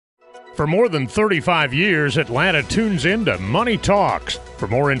For more than 35 years, Atlanta tunes into Money Talks. For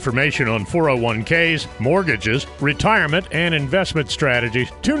more information on 401ks, mortgages, retirement, and investment strategies,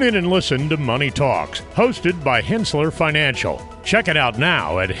 tune in and listen to Money Talks, hosted by Hensler Financial. Check it out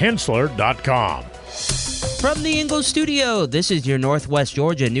now at hensler.com. From the Ingalls studio, this is your Northwest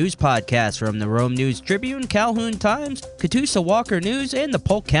Georgia news podcast from the Rome News Tribune, Calhoun Times, Catoosa Walker News, and the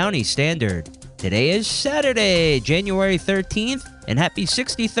Polk County Standard. Today is Saturday, January 13th, and happy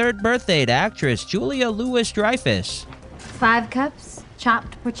 63rd birthday to actress Julia Louis-Dreyfus. 5 cups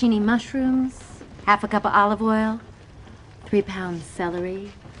chopped porcini mushrooms, half a cup of olive oil, 3 pounds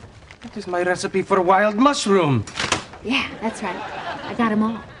celery. That is my recipe for wild mushroom. Yeah, that's right. I got 'em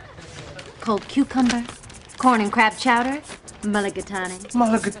all. Cold cucumber, corn and crab chowder, mulligatawny.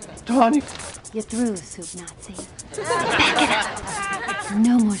 Mulligatawny? You're through, soup Nazi. Back it up.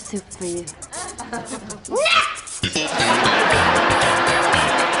 No more soup for you. Next!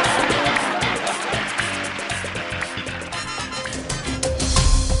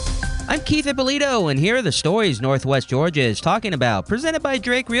 I'm Keith Ippolito, and here are the stories Northwest Georgia is talking about, presented by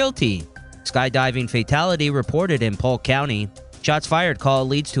Drake Realty. Skydiving fatality reported in Polk County. Shots fired call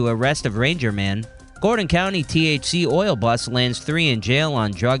leads to arrest of Ranger man. Gordon County THC oil bus lands 3 in jail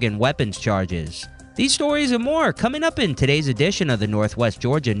on drug and weapons charges. These stories and more coming up in today's edition of the Northwest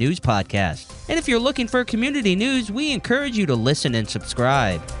Georgia News Podcast. And if you're looking for community news, we encourage you to listen and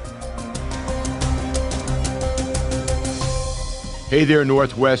subscribe. Hey there,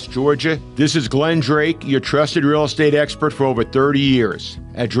 Northwest Georgia. This is Glenn Drake, your trusted real estate expert for over 30 years.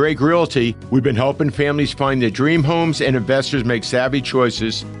 At Drake Realty, we've been helping families find their dream homes and investors make savvy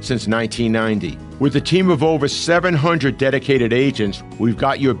choices since 1990. With a team of over 700 dedicated agents, we've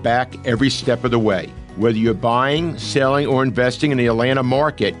got your back every step of the way. Whether you're buying, selling, or investing in the Atlanta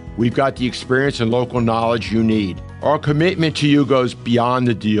market, we've got the experience and local knowledge you need. Our commitment to you goes beyond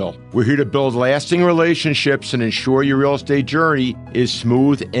the deal. We're here to build lasting relationships and ensure your real estate journey is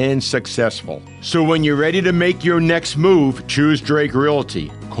smooth and successful. So when you're ready to make your next move, choose Drake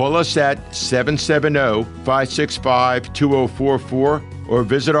Realty. Call us at 770-565-2044 or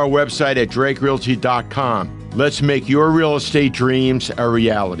visit our website at drakerealty.com. Let's make your real estate dreams a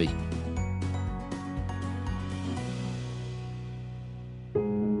reality.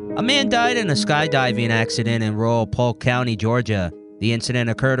 A man died in a skydiving accident in rural Polk County, Georgia. The incident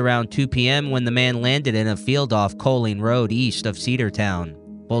occurred around 2 p.m. when the man landed in a field off Coling Road east of Cedartown.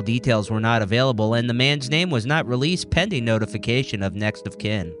 Full details were not available, and the man's name was not released pending notification of next of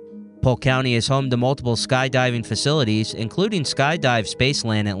kin. Polk County is home to multiple skydiving facilities, including Skydive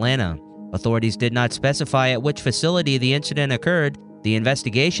Spaceland Atlanta. Authorities did not specify at which facility the incident occurred. The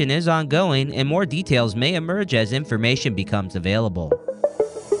investigation is ongoing, and more details may emerge as information becomes available.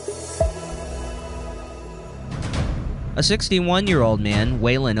 A 61-year-old man,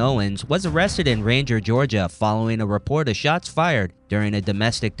 Waylon Owens, was arrested in Ranger, Georgia following a report of shots fired during a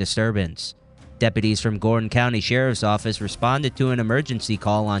domestic disturbance. Deputies from Gordon County Sheriff's Office responded to an emergency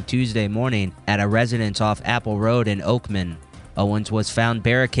call on Tuesday morning at a residence off Apple Road in Oakman. Owens was found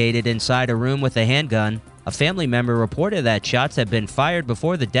barricaded inside a room with a handgun. A family member reported that shots had been fired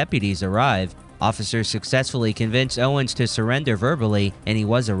before the deputies arrived. Officers successfully convinced Owens to surrender verbally, and he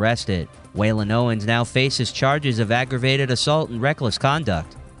was arrested. Waylon Owens now faces charges of aggravated assault and reckless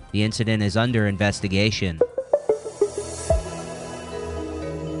conduct. The incident is under investigation.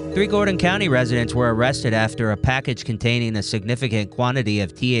 3 Gordon County residents were arrested after a package containing a significant quantity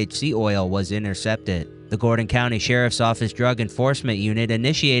of THC oil was intercepted. The Gordon County Sheriff's Office Drug Enforcement Unit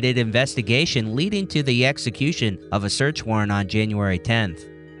initiated investigation leading to the execution of a search warrant on January 10th.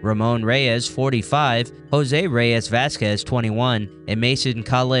 Ramon Reyes, 45, Jose Reyes Vasquez, 21, and Mason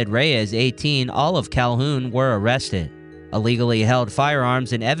Khalid Reyes, 18, all of Calhoun, were arrested. Illegally held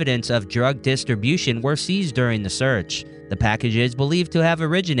firearms and evidence of drug distribution were seized during the search. The package is believed to have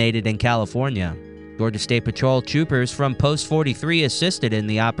originated in California. Georgia State Patrol troopers from Post 43 assisted in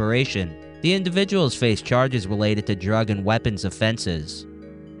the operation. The individuals face charges related to drug and weapons offenses.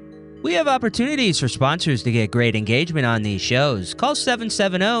 We have opportunities for sponsors to get great engagement on these shows. Call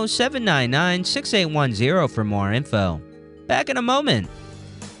 770-799-6810 for more info. Back in a moment.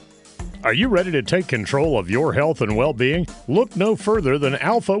 Are you ready to take control of your health and well-being? Look no further than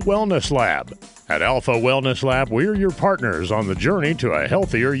Alpha Wellness Lab. At Alpha Wellness Lab, we're your partners on the journey to a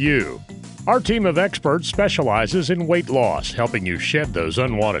healthier you. Our team of experts specializes in weight loss, helping you shed those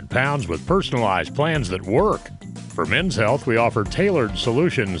unwanted pounds with personalized plans that work. For men's health, we offer tailored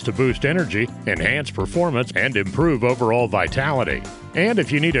solutions to boost energy, enhance performance, and improve overall vitality. And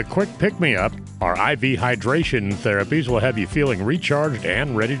if you need a quick pick-me-up, our IV hydration therapies will have you feeling recharged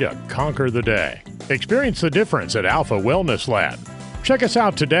and ready to conquer the day. Experience the difference at Alpha Wellness Lab. Check us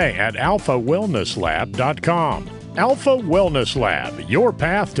out today at alphawellnesslab.com. Alpha Wellness Lab, your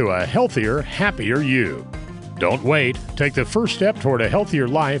path to a healthier, happier you. Don't wait. Take the first step toward a healthier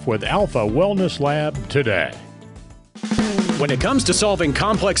life with Alpha Wellness Lab today. When it comes to solving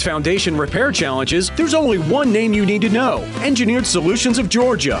complex foundation repair challenges, there's only one name you need to know: Engineered Solutions of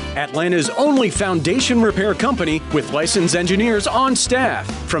Georgia, Atlanta's only foundation repair company with licensed engineers on staff.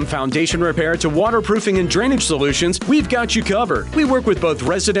 From foundation repair to waterproofing and drainage solutions, we've got you covered. We work with both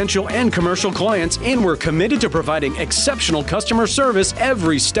residential and commercial clients, and we're committed to providing exceptional customer service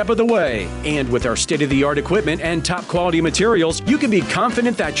every step of the way. And with our state-of-the-art equipment and top quality materials, you can be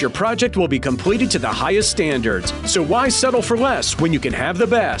confident that your project will be completed to the highest standards. So why settle for less when you can have the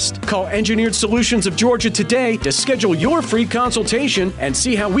best? Call Engineered Solutions of Georgia today to schedule your free consultation and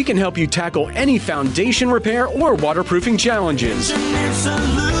see how we can help you tackle any foundation repair or waterproofing challenges. Engineered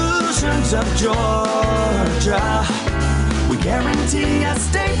Solutions of Georgia. We guarantee a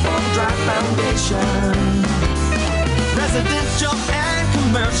stable, dry foundation. Residential and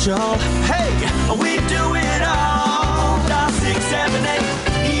commercial. Hey, we do it all. Dial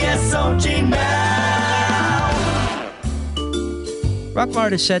 678 ESOG now.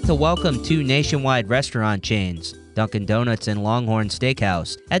 Rockmart is set to welcome two nationwide restaurant chains, Dunkin' Donuts and Longhorn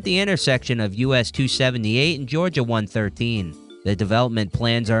Steakhouse, at the intersection of US 278 and Georgia 113. The development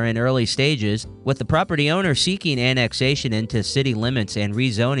plans are in early stages, with the property owner seeking annexation into city limits and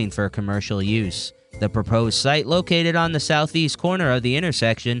rezoning for commercial use. The proposed site, located on the southeast corner of the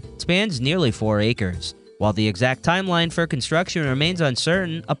intersection, spans nearly 4 acres. While the exact timeline for construction remains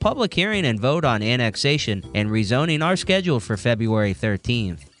uncertain, a public hearing and vote on annexation and rezoning are scheduled for February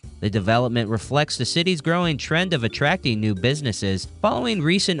 13th. The development reflects the city's growing trend of attracting new businesses following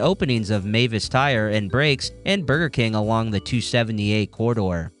recent openings of Mavis Tire and Brakes and Burger King along the 278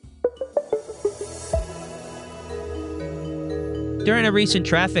 corridor. During a recent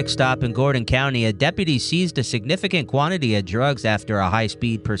traffic stop in Gordon County, a deputy seized a significant quantity of drugs after a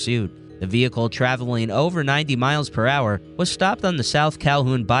high-speed pursuit. The vehicle, traveling over 90 miles per hour, was stopped on the South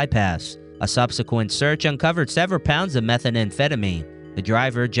Calhoun bypass. A subsequent search uncovered several pounds of methamphetamine. The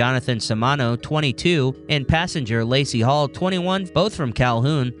driver, Jonathan Samano, 22, and passenger Lacey Hall, 21, both from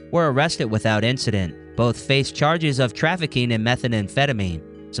Calhoun, were arrested without incident. Both faced charges of trafficking in methamphetamine.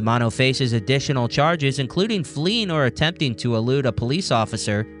 Samano faces additional charges, including fleeing or attempting to elude a police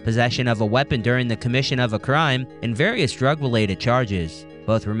officer, possession of a weapon during the commission of a crime, and various drug-related charges.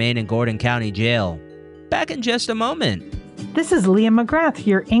 Both remain in Gordon County Jail. Back in just a moment. This is Leah McGrath,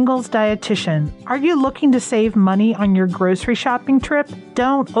 your Ingalls dietitian. Are you looking to save money on your grocery shopping trip?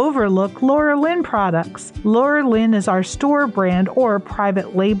 Don't overlook Laura Lynn products. Laura Lynn is our store brand or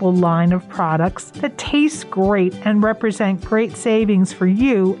private label line of products that taste great and represent great savings for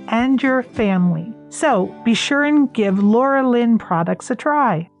you and your family. So be sure and give Laura Lynn products a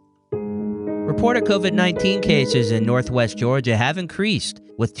try. Reported COVID-19 cases in Northwest Georgia have increased,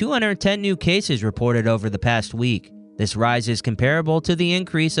 with 210 new cases reported over the past week. This rise is comparable to the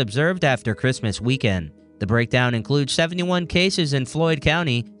increase observed after Christmas weekend. The breakdown includes 71 cases in Floyd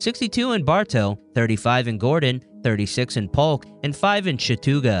County, 62 in Bartow, 35 in Gordon, 36 in Polk, and 5 in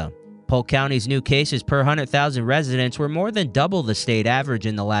Chattooga. Polk County's new cases per 100,000 residents were more than double the state average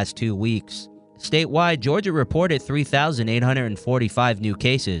in the last 2 weeks. Statewide, Georgia reported 3,845 new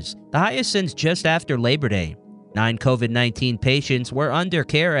cases, the highest since just after Labor Day. 9 COVID-19 patients were under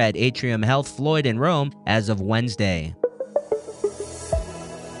care at Atrium Health Floyd and Rome as of Wednesday.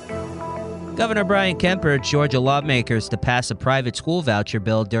 Governor Brian Kemp urged Georgia lawmakers to pass a private school voucher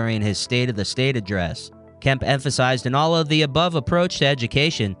bill during his State of the State address. Kemp emphasized an all-of-the-above approach to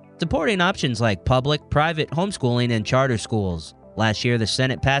education, supporting options like public, private, homeschooling, and charter schools. Last year, the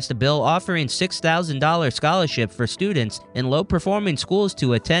Senate passed a bill offering $6,000 scholarship for students in low-performing schools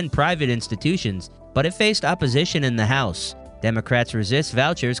to attend private institutions, but it faced opposition in the House. Democrats resist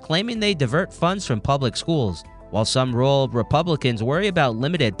vouchers, claiming they divert funds from public schools, while some rural Republicans worry about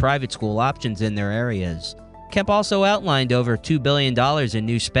limited private school options in their areas. Kemp also outlined over $2 billion in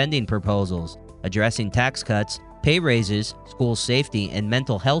new spending proposals, addressing tax cuts, pay raises, school safety, and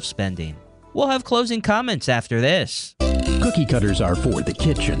mental health spending. We'll have closing comments after this. Cookie cutters are for the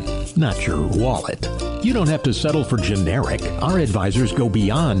kitchen, not your wallet. You don't have to settle for generic. Our advisors go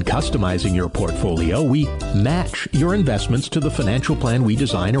beyond customizing your portfolio. We match your investments to the financial plan we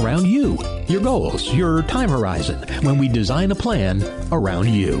design around you, your goals, your time horizon, when we design a plan around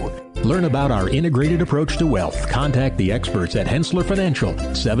you. Learn about our integrated approach to wealth. Contact the experts at Hensler Financial,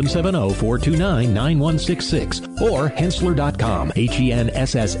 770-429-9166, or Hensler.com,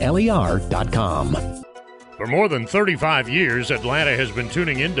 HENSSLER.com. For more than 35 years, Atlanta has been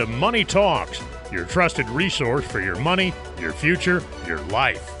tuning into Money Talks. your trusted resource for your money, your future, your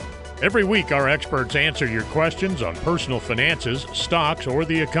life. Every week, our experts answer your questions on personal finances, stocks, or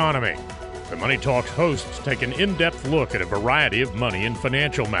the economy. The Money Talks hosts take an in-depth look at a variety of money and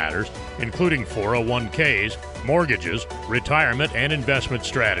financial matters, including 401ks, mortgages, retirement, and investment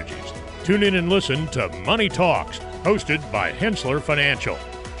strategies. Tune in and listen to Money Talks, hosted by Hensler Financial.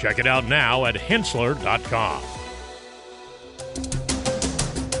 Check it out now at hensler.com.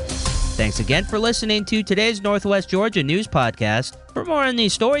 Thanks again for listening to today's Northwest Georgia News Podcast. For more on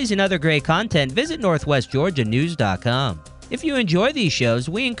these stories and other great content, visit northwestgeorgianews.com. If you enjoy these shows,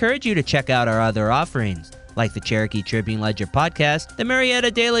 we encourage you to check out our other offerings, like the Cherokee Tribune-Ledger Podcast, the Marietta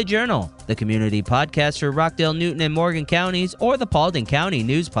Daily Journal, the Community Podcast for Rockdale, Newton, and Morgan Counties, or the Paulding County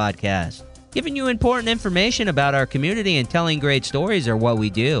News Podcast. Giving you important information about our community and telling great stories are what we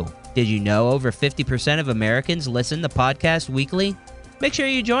do. Did you know over 50% of Americans listen to podcasts weekly? Make sure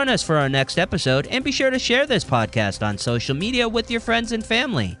you join us for our next episode, and be sure to share this podcast on social media with your friends and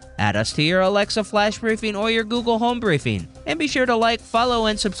family. Add us to your Alexa Flash Briefing or your Google Home Briefing. And be sure to like, follow,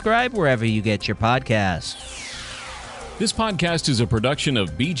 and subscribe wherever you get your podcasts. This podcast is a production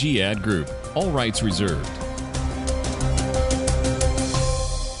of BG Ad Group. All rights reserved.